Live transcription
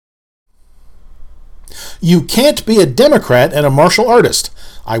You can't be a Democrat and a martial artist.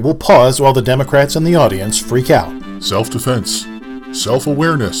 I will pause while the Democrats in the audience freak out. Self-defense,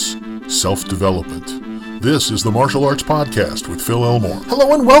 self-awareness, self-development. This is the Martial Arts Podcast with Phil Elmore.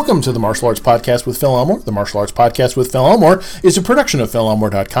 Hello and welcome to the Martial Arts Podcast with Phil Elmore. The Martial Arts Podcast with Phil Elmore is a production of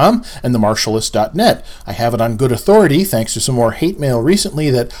PhilElmore.com and themartialist.net. I have it on good authority, thanks to some more hate mail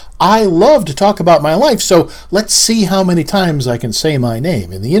recently, that I love to talk about my life, so let's see how many times I can say my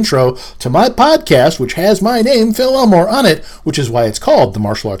name in the intro to my podcast, which has my name, Phil Elmore, on it, which is why it's called the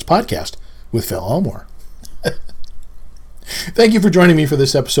Martial Arts Podcast with Phil Elmore. Thank you for joining me for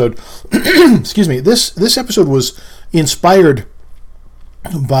this episode. Excuse me. This episode was inspired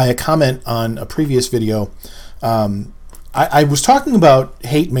by a comment on a previous video. I was talking about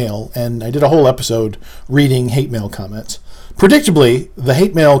hate mail, and I did a whole episode reading hate mail comments. Predictably, the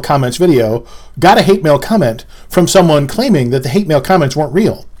hate mail comments video got a hate mail comment from someone claiming that the hate mail comments weren't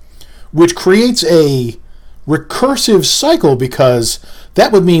real, which creates a recursive cycle, because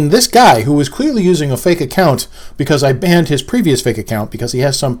that would mean this guy, who was clearly using a fake account because I banned his previous fake account because he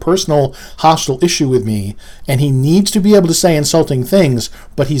has some personal hostile issue with me and he needs to be able to say insulting things,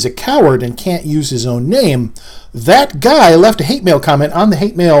 but he's a coward and can't use his own name. That guy left a hate mail comment on the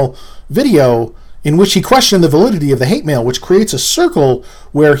hate mail video in which he questioned the validity of the hate mail, which creates a circle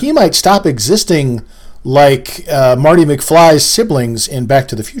where he might stop existing like Marty McFly's siblings in Back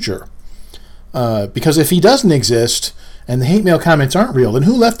to the Future. Because if he doesn't exist and the hate mail comments aren't real, then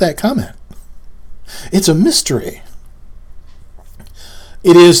who left that comment? It's a mystery.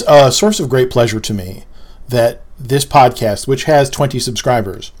 It is a source of great pleasure to me that this podcast, which has 20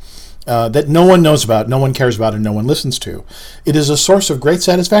 subscribers, that no one knows about, no one cares about, and no one listens to, it is a source of great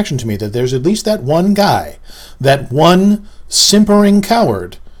satisfaction to me that there's at least that one guy, that one simpering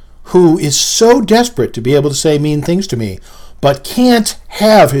coward, who is so desperate to be able to say mean things to me, but can't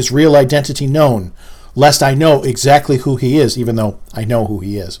have his real identity known, lest I know exactly who he is, even though I know who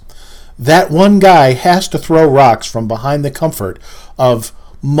he is. That one guy has to throw rocks from behind the comfort of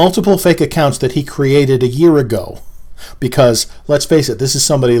multiple fake accounts that he created a year ago. Because, let's face it, this is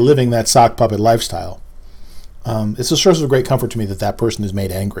somebody living that sock puppet lifestyle. It's a source of great comfort to me that that person is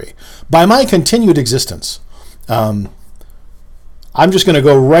made angry by my continued existence. I'm just going to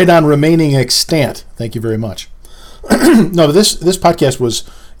go right on remaining extant. Thank you very much. No, this podcast was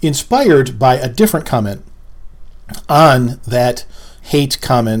inspired by a different comment on that hate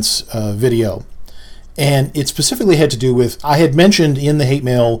comments video. And it specifically had to do with, I had mentioned in the hate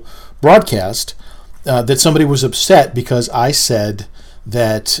mail broadcast that somebody was upset because I said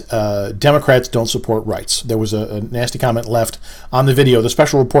that Democrats don't support rights. There was a nasty comment left on the video, the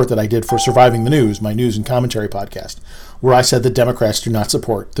special report that I did for Surviving the News, my news and commentary podcast, where I said that Democrats do not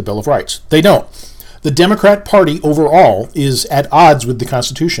support the Bill of Rights. They don't. The Democrat Party overall is at odds with the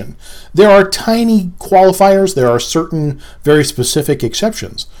Constitution. There are tiny qualifiers, there are certain very specific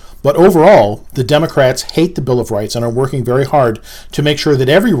exceptions, but overall, the Democrats hate the Bill of Rights and are working very hard to make sure that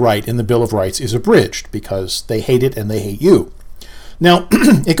every right in the Bill of Rights is abridged, because they hate it and they hate you. Now,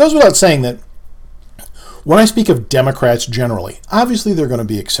 it goes without saying that when I speak of Democrats generally, obviously there are going to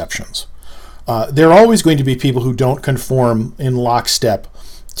be exceptions. There are always going to be people who don't conform in lockstep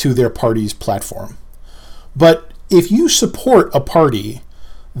to their party's platform. But if you support a party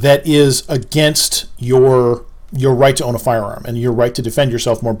that is against your right to own a firearm and your right to defend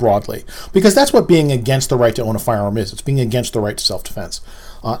yourself more broadly, because that's what being against the right to own a firearm is. It's being against the right to self-defense.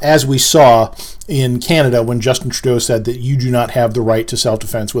 As we saw in Canada when Justin Trudeau said that you do not have the right to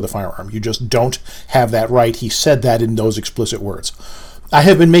self-defense with a firearm. You just don't have that right. He said that in those explicit words. I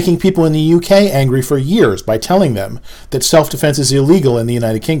have been making people in the UK angry for years by telling them that self-defense is illegal in the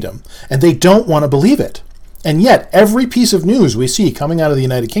United Kingdom, and they don't want to believe it. And yet, every piece of news we see coming out of the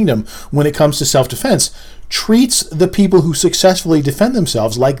United Kingdom when it comes to self-defense treats the people who successfully defend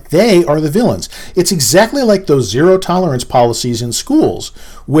themselves like they are the villains. It's exactly like those zero-tolerance policies in schools,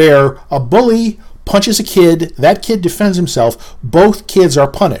 where a bully punches a kid, that kid defends himself, both kids are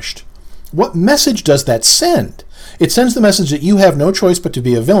punished. What message does that send? It sends the message that you have no choice but to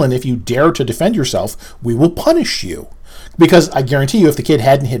be a villain. If you dare to defend yourself, we will punish you. Because I guarantee you, if the kid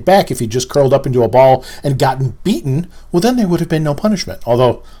hadn't hit back, if he just curled up into a ball and gotten beaten, well, then there would have been no punishment.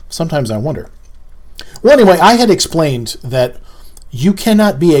 Although, sometimes I wonder. Well, anyway, I had explained that you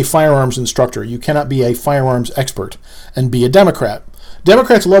cannot be a firearms instructor, you cannot be a firearms expert, and be a Democrat.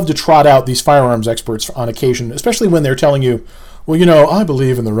 Democrats love to trot out these firearms experts on occasion, especially when they're telling you, well, you know, I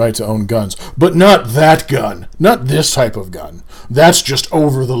believe in the right to own guns, but not that gun, not this type of gun. That's just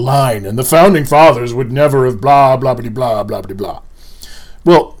over the line, and the founding fathers would never have blah, blah, blah, blah, blah, blah, blah.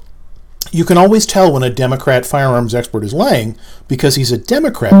 Well, You can always tell when a Democrat firearms expert is lying because he's a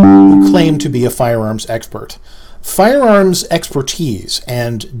Democrat who claimed to be a firearms expert. Firearms expertise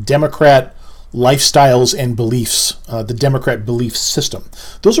and Democrat lifestyles and beliefs, the Democrat belief system,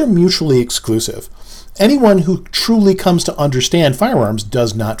 those are mutually exclusive. Anyone who truly comes to understand firearms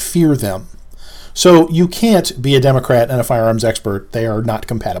does not fear them. So you can't be a Democrat and a firearms expert. They are not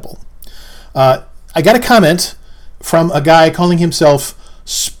compatible. I got a comment from a guy calling himself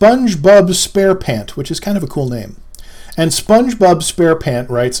SpongeBob SparePant, which is kind of a cool name. And SpongeBob SparePant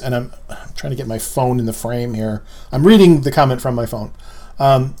writes, and I'm trying to get my phone in the frame here. I'm reading the comment from my phone.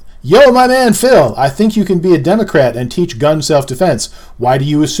 Yo, my man Phil, I think you can be a Democrat and teach gun self-defense. Why do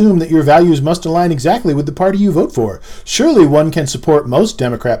you assume that your values must align exactly with the party you vote for? Surely one can support most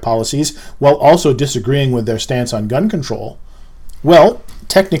Democrat policies while also disagreeing with their stance on gun control. Well,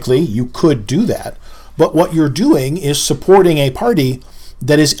 technically, you could do that. But what you're doing is supporting a party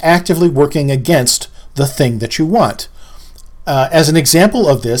that is actively working against the thing that you want. As an example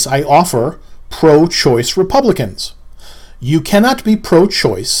of this, I offer pro-choice Republicans. You cannot be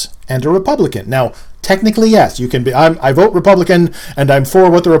pro-choice and a Republican. Now, technically, yes, you can be. I vote Republican, and I'm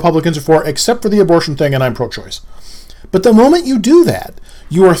for what the Republicans are for, except for the abortion thing, and I'm pro-choice. But the moment you do that,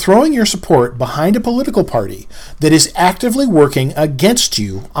 you are throwing your support behind a political party that is actively working against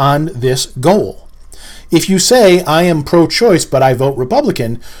you on this goal. If you say, I am pro-choice, but I vote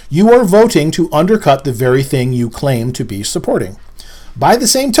Republican, you are voting to undercut the very thing you claim to be supporting. By the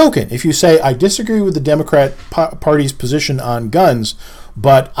same token, if you say, I disagree with the Democrat Party's position on guns,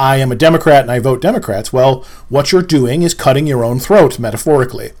 but I am a Democrat and I vote Democrats, well, what you're doing is cutting your own throat,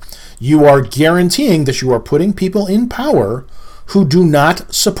 metaphorically. You are guaranteeing that you are putting people in power who do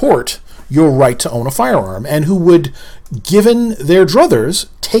not support your right to own a firearm and who would, given their druthers,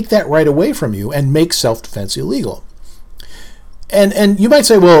 take that right away from you and make self-defense illegal. And you might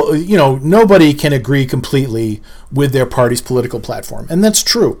say, well, nobody can agree completely with their party's political platform. And that's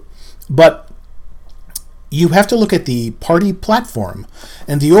true. But you have to look at the party platform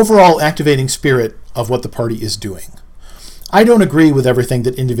and the overall activating spirit of what the party is doing. I don't agree with everything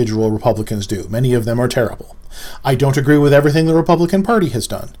that individual Republicans do. Many of them are terrible. I don't agree with everything the Republican Party has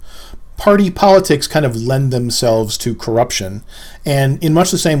done. Party politics kind of lend themselves to corruption, and in much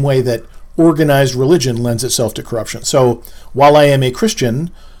the same way that organized religion lends itself to corruption. So while I am a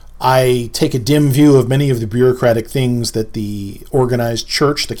Christian, I take a dim view of many of the bureaucratic things that the organized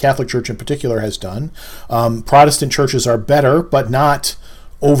church, the Catholic Church in particular, has done. Protestant churches are better, but not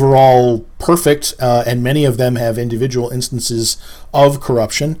overall perfect, and many of them have individual instances of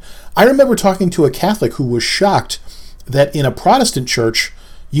corruption. I remember talking to a Catholic who was shocked that in a Protestant church,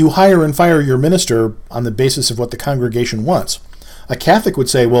 you hire and fire your minister on the basis of what the congregation wants. A Catholic would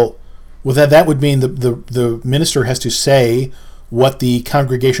say, well, that would mean the minister has to say what the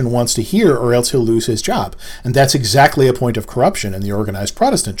congregation wants to hear, or else he'll lose his job. And that's exactly a point of corruption in the organized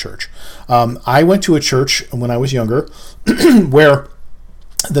Protestant church. I went to a church when I was younger where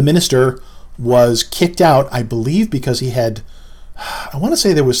the minister was kicked out, I believe, because he had, I want to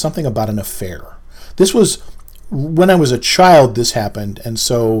say there was something about an affair. This was when I was a child, this happened, and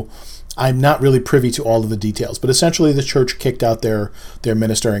so I'm not really privy to all of the details. But essentially, the church kicked out their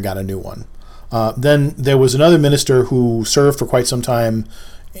minister and got a new one. Then there was another minister who served for quite some time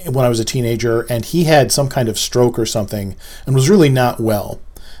when I was a teenager, and he had some kind of stroke or something and was really not well.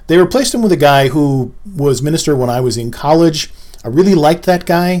 They replaced him with a guy who was minister when I was in college. I really liked that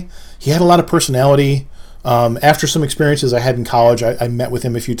guy. He had a lot of personality. After some experiences I had in college, I met with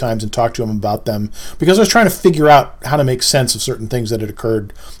him a few times and talked to him about them because I was trying to figure out how to make sense of certain things that had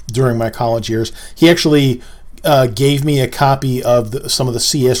occurred during my college years. He actually gave me a copy of some of the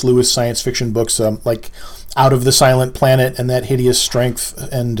C.S. Lewis science fiction books, like Out of the Silent Planet and That Hideous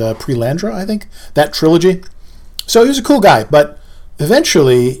Strength and Prelandra, I think, that trilogy. So he was a cool guy, but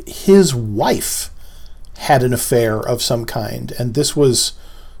eventually his wife had an affair of some kind, and this was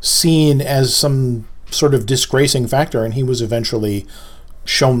seen as some sort of disgracing factor, and he was eventually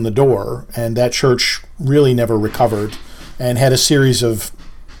shown the door, and that church really never recovered and had a series of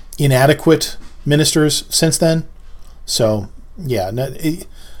inadequate ministers since then. So yeah,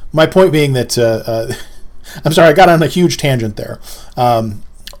 my point being that I'm sorry, I got on a huge tangent there.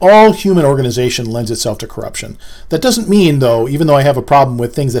 All human organization lends itself to corruption. That doesn't mean, though, even though I have a problem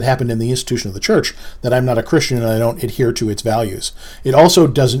with things that happened in the institution of the church, that I'm not a Christian and I don't adhere to its values. It also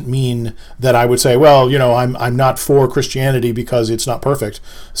doesn't mean that I would say, well, I'm not for Christianity because it's not perfect.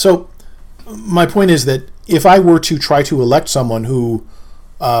 So my point is that if I were to try to elect someone who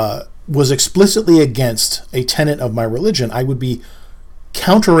was explicitly against a tenet of my religion, I would be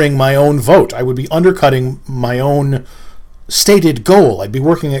countering my own vote. I would be undercutting my own stated goal. I'd be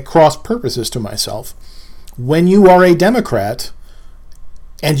working at cross purposes to myself. When you are a Democrat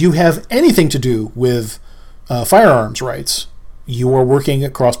and you have anything to do with firearms rights, you are working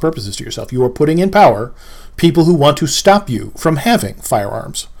at cross purposes to yourself. You are putting in power people who want to stop you from having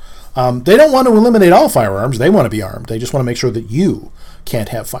firearms. They don't want to eliminate all firearms. They want to be armed. They just want to make sure that you can't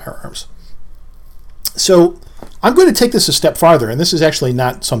have firearms. So I'm going to take this a step farther, and this is actually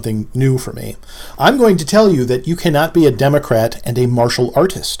not something new for me. I'm going to tell you that you cannot be a Democrat and a martial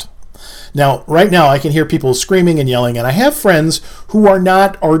artist. Now, right now, I can hear people screaming and yelling, and I have friends who are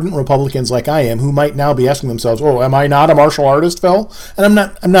not ardent Republicans like I am, who might now be asking themselves, "Oh, am I not a martial artist, Phil?" And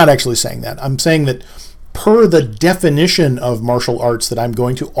I'm not actually saying that. I'm saying that per the definition of martial arts that I'm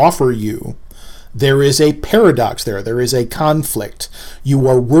going to offer you, there is a paradox there. There is a conflict. You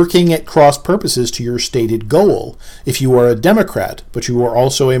are working at cross purposes to your stated goal if you are a Democrat, but you are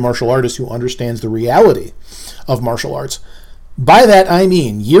also a martial artist who understands the reality of martial arts. By that I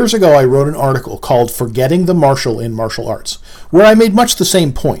mean, years ago I wrote an article called Forgetting the Martial in Martial Arts, where I made much the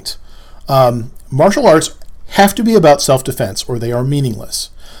same point. Martial arts have to be about self-defense or they are meaningless.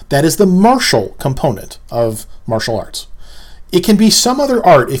 That is the martial component of martial arts. It can be some other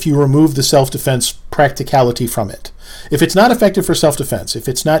art if you remove the self-defense practicality from it. If it's not effective for self-defense, if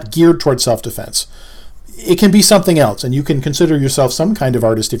it's not geared towards self-defense, it can be something else, and you can consider yourself some kind of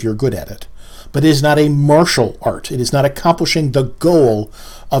artist if you're good at it. But it is not a martial art. It is not accomplishing the goal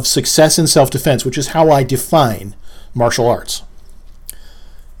of success in self-defense, which is how I define martial arts.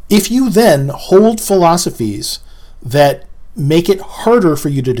 If you then hold philosophies that make it harder for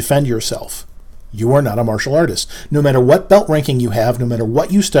you to defend yourself, you are not a martial artist. No matter what belt ranking you have, no matter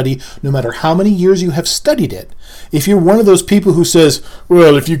what you study, no matter how many years you have studied it, if you're one of those people who says,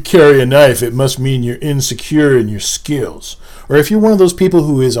 well, if you carry a knife, it must mean you're insecure in your skills. Or if you're one of those people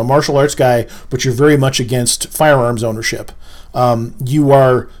who is a martial arts guy, but you're very much against firearms ownership, you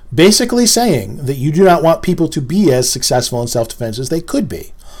are basically saying that you do not want people to be as successful in self-defense as they could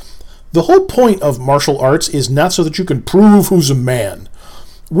be. The whole point of martial arts is not so that you can prove who's a man.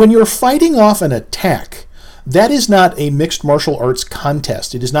 When you're fighting off an attack, that is not a mixed martial arts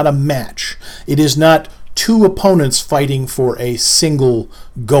contest. It is not a match. It is not two opponents fighting for a single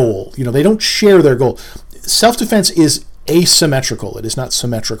goal. They don't share their goal. Self-defense is asymmetrical. It is not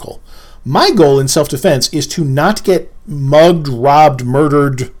symmetrical. My goal in self-defense is to not get mugged, robbed,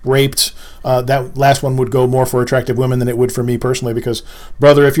 murdered, raped. That last one would go more for attractive women than it would for me personally because,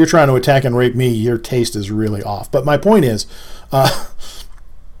 brother, if you're trying to attack and rape me, your taste is really off. But my point is,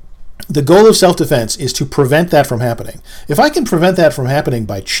 the goal of self-defense is to prevent that from happening. If I can prevent that from happening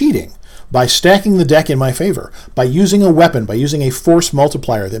by cheating, by stacking the deck in my favor, by using a weapon, by using a force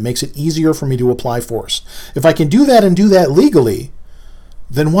multiplier that makes it easier for me to apply force, if I can do that and do that legally,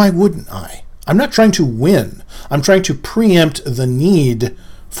 then why wouldn't I? I'm not trying to win. I'm trying to preempt the need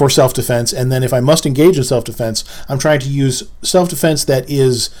for self-defense, and then if I must engage in self-defense, I'm trying to use self-defense that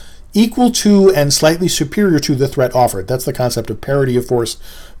is equal to and slightly superior to the threat offered. That's the concept of parity of force,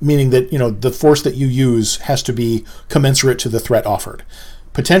 meaning that the force that you use has to be commensurate to the threat offered.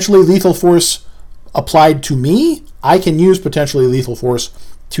 Potentially lethal force applied to me, I can use potentially lethal force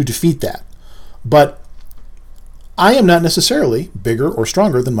to defeat that. But I am not necessarily bigger or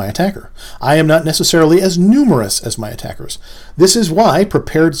stronger than my attacker. I am not necessarily as numerous as my attackers. This is why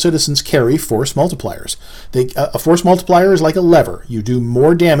prepared citizens carry force multipliers. A force multiplier is like a lever. You do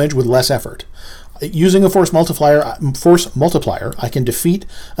more damage with less effort. Using a force multiplier, I can defeat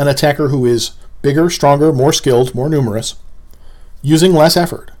an attacker who is bigger, stronger, more skilled, more numerous, using less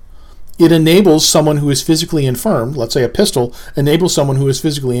effort. It enables someone who is physically infirm, let's say a pistol, enables someone who is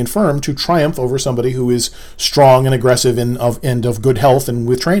physically infirm to triumph over somebody who is strong and aggressive and of good health and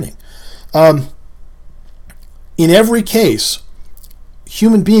with training. In every case,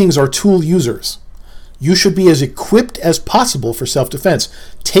 human beings are tool users. You should be as equipped as possible for self-defense.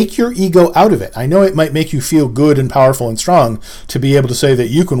 Take your ego out of it. I know it might make you feel good and powerful and strong to be able to say that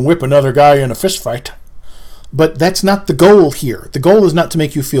you can whip another guy in a fist fight. But that's not the goal here. The goal is not to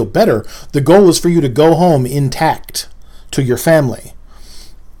make you feel better. The goal is for you to go home intact to your family.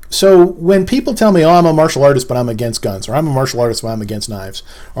 So when people tell me, oh, I'm a martial artist, but I'm against guns, or I'm a martial artist, but I'm against knives,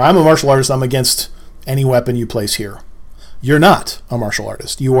 or I'm a martial artist, I'm against any weapon you place here, you're not a martial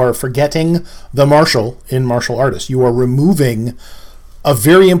artist. You are forgetting the martial in martial artists. You are removing a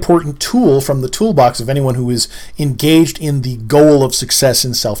very important tool from the toolbox of anyone who is engaged in the goal of success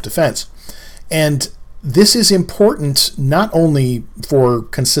in self-defense. And this is important not only for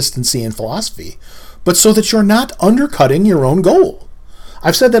consistency in philosophy, but so that you're not undercutting your own goal.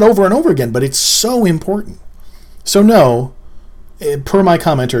 I've said that over and over again, but it's so important. So no, per my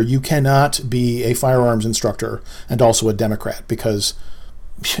commenter, you cannot be a firearms instructor and also a Democrat because,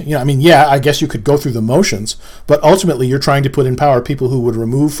 I guess you could go through the motions, but ultimately you're trying to put in power people who would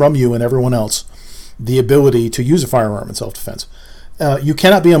remove from you and everyone else the ability to use a firearm in self-defense. You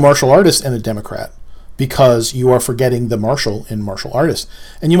cannot be a martial artist and a Democrat because you are forgetting the martial in martial artists.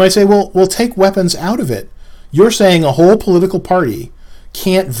 And you might say, well, we'll take weapons out of it. You're saying a whole political party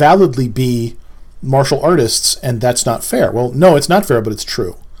can't validly be martial artists, and that's not fair. Well, no, it's not fair, but it's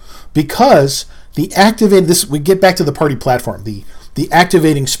true. Because we get back to the party platform, the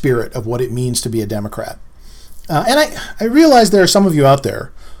activating spirit of what it means to be a Democrat. And I realize there are some of you out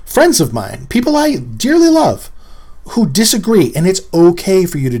there, friends of mine, people I dearly love, who disagree, and it's okay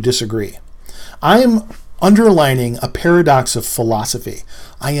for you to disagree. I am underlining a paradox of philosophy.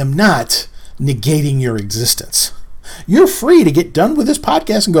 I am not negating your existence. You're free to get done with this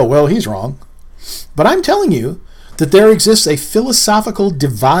podcast and go, well, he's wrong. But I'm telling you that there exists a philosophical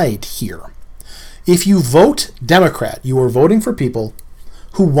divide here. If you vote Democrat, you are voting for people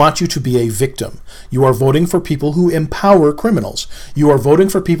who want you to be a victim. You are voting for people who empower criminals. You are voting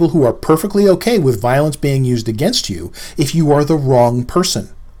for people who are perfectly okay with violence being used against you if you are the wrong person.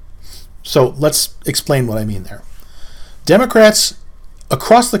 So let's explain what I mean there. Democrats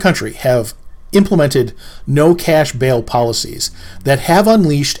across the country have implemented no cash bail policies that have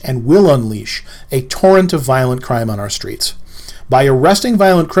unleashed and will unleash a torrent of violent crime on our streets. By arresting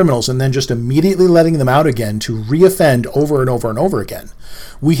violent criminals and then just immediately letting them out again to reoffend over and over and over again,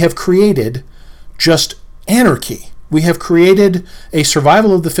 we have created just anarchy. We have created a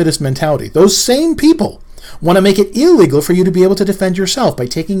survival of the fittest mentality. Those same people want to make it illegal for you to be able to defend yourself by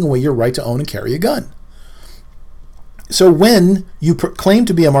taking away your right to own and carry a gun. So when you claim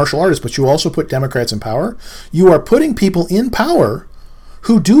to be a martial artist, but you also put Democrats in power, you are putting people in power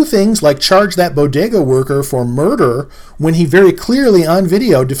who do things like charge that bodega worker for murder when he very clearly on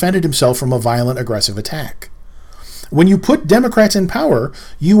video defended himself from a violent, aggressive attack. When you put Democrats in power,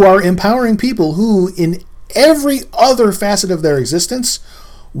 you are empowering people who, in every other facet of their existence,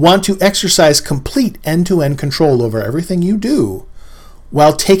 want to exercise complete end-to-end control over everything you do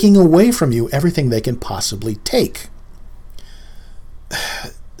while taking away from you everything they can possibly take.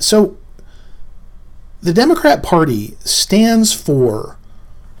 So, the Democrat Party stands for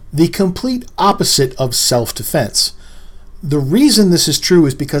the complete opposite of self-defense. The reason this is true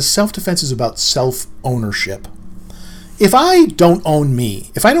is because self-defense is about self-ownership. If I don't own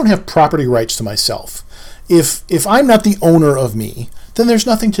me, if I don't have property rights to myself, if I'm not the owner of me, then there's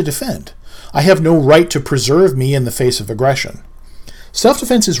nothing to defend. I have no right to preserve me in the face of aggression.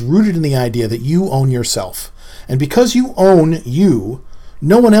 Self-defense is rooted in the idea that you own yourself. And because you own you,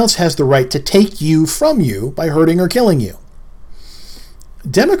 no one else has the right to take you from you by hurting or killing you.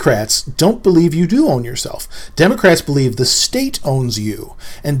 Democrats don't believe you do own yourself. Democrats believe the state owns you,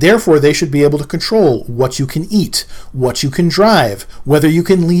 and therefore they should be able to control what you can eat, what you can drive, whether you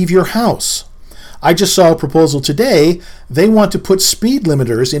can leave your house. I just saw a proposal today. They want to put speed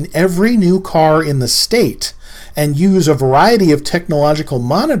limiters in every new car in the state and use a variety of technological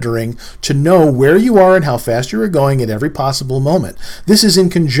monitoring to know where you are and how fast you are going at every possible moment. This is in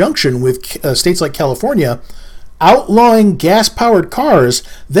conjunction with states like California outlawing gas-powered cars,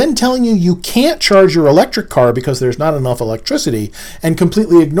 then telling you can't charge your electric car because there's not enough electricity, and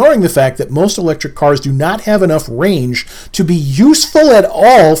completely ignoring the fact that most electric cars do not have enough range to be useful at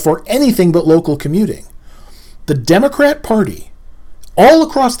all for anything but local commuting. The Democrat Party, all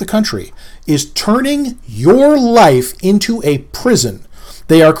across the country, is turning your life into a prison.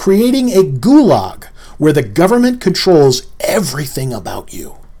 They are creating a gulag where the government controls everything about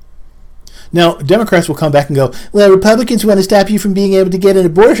you. Now, Democrats will come back and go, well, Republicans want to stop you from being able to get an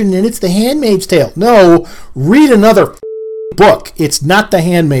abortion, and it's The Handmaid's Tale. No, read another book. It's not The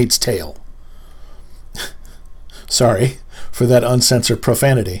Handmaid's Tale. Sorry for that uncensored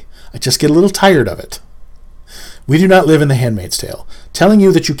profanity. I just get a little tired of it. We do not live in The Handmaid's Tale. Telling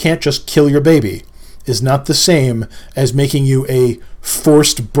you that you can't just kill your baby is not the same as making you a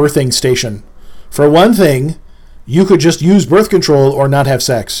forced birthing station. For one thing, you could just use birth control or not have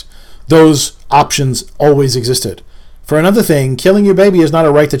sex. Those options always existed. For another thing, killing your baby is not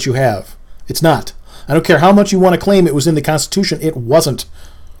a right that you have. It's not. I don't care how much you want to claim it was in the Constitution. It wasn't.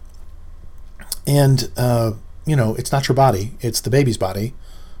 And, it's not your body. It's the baby's body.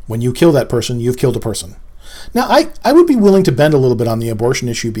 When you kill that person, you've killed a person. Now, I would be willing to bend a little bit on the abortion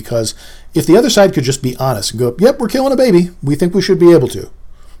issue because if the other side could just be honest and go, yep, we're killing a baby. We think we should be able to.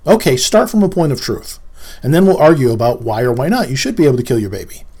 Okay, start from a point of truth. And then we'll argue about why or why not you should be able to kill your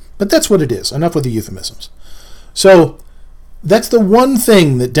baby. But that's what it is. Enough with the euphemisms. So That's the one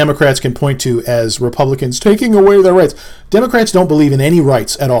thing that Democrats can point to as Republicans taking away their rights. Democrats don't believe in any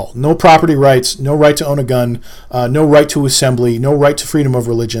rights at all. No property rights, no right to own a gun, no right to assembly, no right to freedom of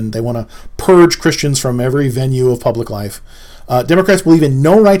religion. They want to purge Christians from every venue of public life. Democrats believe in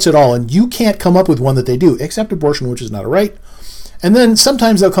no rights at all, and you can't come up with one that they do, except abortion, which is not a right. And then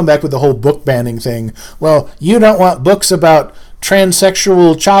sometimes they'll come back with the whole book banning thing. Well, you don't want books about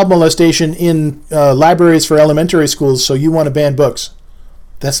transsexual child molestation in libraries for elementary schools, so you want to ban books.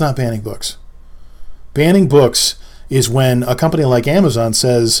 That's not banning books. Banning books is when a company like Amazon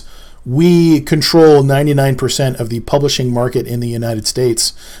says, we control 99% of the publishing market in the United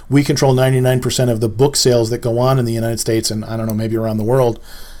States. We control 99% of the book sales that go on in the United States and, I don't know, maybe around the world.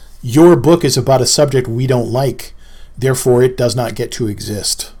 Your book is about a subject we don't like. Therefore, it does not get to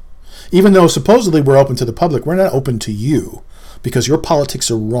exist. Even though supposedly we're open to the public, we're not open to you because your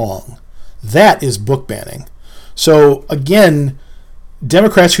politics are wrong. That is book banning. So again,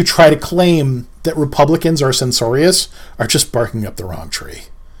 Democrats who try to claim that Republicans are censorious are just barking up the wrong tree.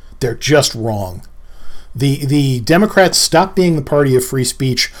 They're just wrong. The Democrats stopped being the party of free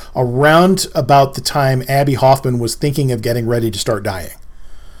speech around about the time Abby Hoffman was thinking of getting ready to start dying.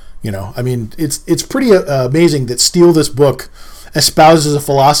 I mean, it's pretty amazing that Steal This Book espouses a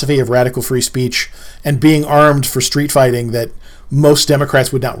philosophy of radical free speech and being armed for street fighting that most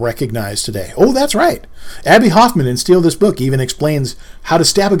Democrats would not recognize today. Oh, that's right. Abby Hoffman in Steal This Book even explains how to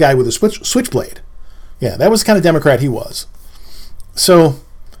stab a guy with a switchblade. Yeah, that was the kind of Democrat he was. So,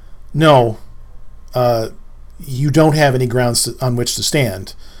 no, you don't have any grounds on which to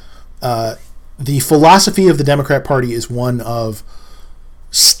stand. The philosophy of the Democrat Party is one of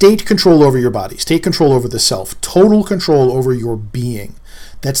state control over your body, state control over the self, total control over your being.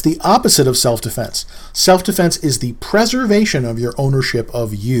 That's the opposite of self-defense. Self-defense is the preservation of your ownership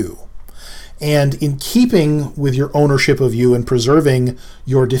of you. And in keeping with your ownership of you and preserving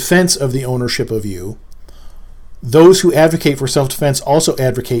your defense of the ownership of you, those who advocate for self-defense also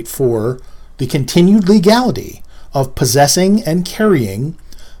advocate for the continued legality of possessing and carrying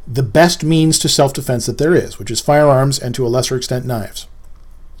the best means to self-defense that there is, which is firearms and to a lesser extent knives.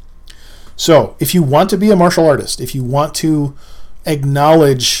 So, if you want to be a martial artist, if you want to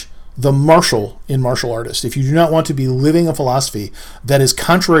acknowledge the martial in martial artist, if you do not want to be living a philosophy that is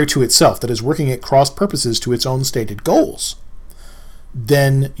contrary to itself, that is working at cross purposes to its own stated goals,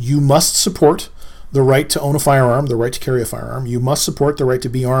 then you must support the right to own a firearm, the right to carry a firearm. You must support the right to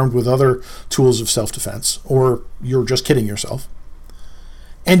be armed with other tools of self-defense, or you're just kidding yourself.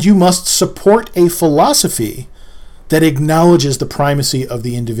 And you must support a philosophy that acknowledges the primacy of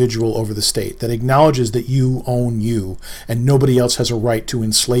the individual over the state, that acknowledges that you own you and nobody else has a right to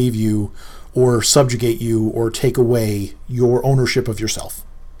enslave you or subjugate you or take away your ownership of yourself.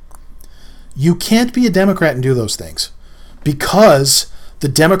 You can't be a Democrat and do those things because the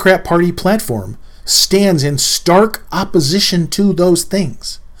Democrat Party platform stands in stark opposition to those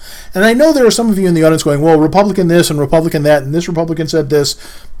things. And I know there are some of you in the audience going, well, Republican this and Republican that, and this Republican said this.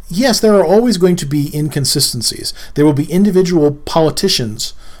 Yes, there are always going to be inconsistencies. There will be individual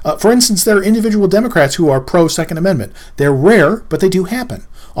politicians. For instance, there are individual Democrats who are pro-Second Amendment. They're rare, but they do happen,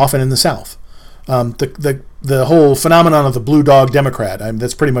 often in the South. The whole phenomenon of the blue dog Democrat,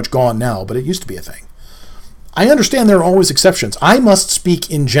 that's pretty much gone now, but it used to be a thing. I understand there are always exceptions. I must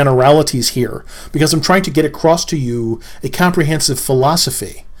speak in generalities here because I'm trying to get across to you a comprehensive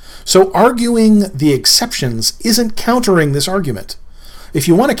philosophy. So arguing the exceptions isn't countering this argument. If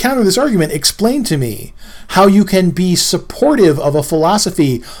you want to counter this argument, explain to me how you can be supportive of a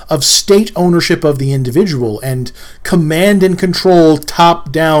philosophy of state ownership of the individual and command and control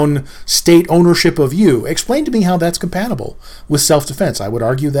top-down state ownership of you. Explain to me how that's compatible with self-defense. I would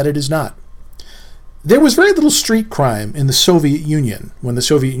argue that it is not. There was very little street crime in the Soviet Union when the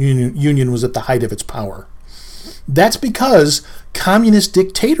Soviet Union was at the height of its power. That's because communist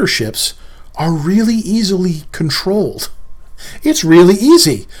dictatorships are really easily controlled. It's really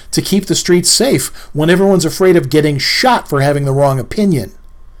easy to keep the streets safe when everyone's afraid of getting shot for having the wrong opinion.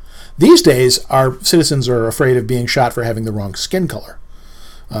 These days, our citizens are afraid of being shot for having the wrong skin color.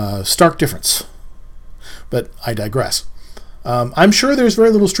 Stark difference. But I digress. I'm sure there's very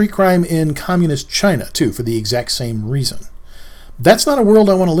little street crime in communist China, too, for the exact same reason. That's not a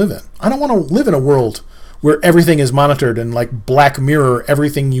world I want to live in. I don't want to live in a world where everything is monitored and like Black Mirror,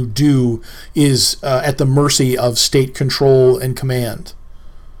 everything you do is at the mercy of state control and command.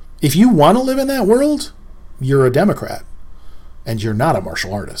 If you want to live in that world, you're a Democrat, and you're not a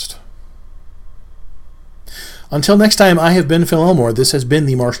martial artist. Until next time, I have been Phil Elmore. This has been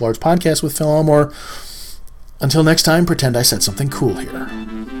the Martial Arts Podcast with Phil Elmore. Until next time, pretend I said something cool here.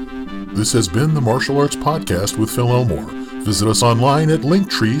 This has been the Martial Arts Podcast with Phil Elmore. Visit us online at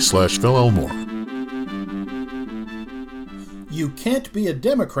linktree/Phil Elmore. You can't be a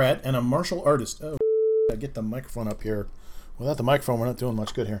Democrat and a martial artist. Oh, I get the microphone up here. Without the microphone, we're not doing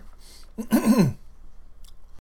much good here.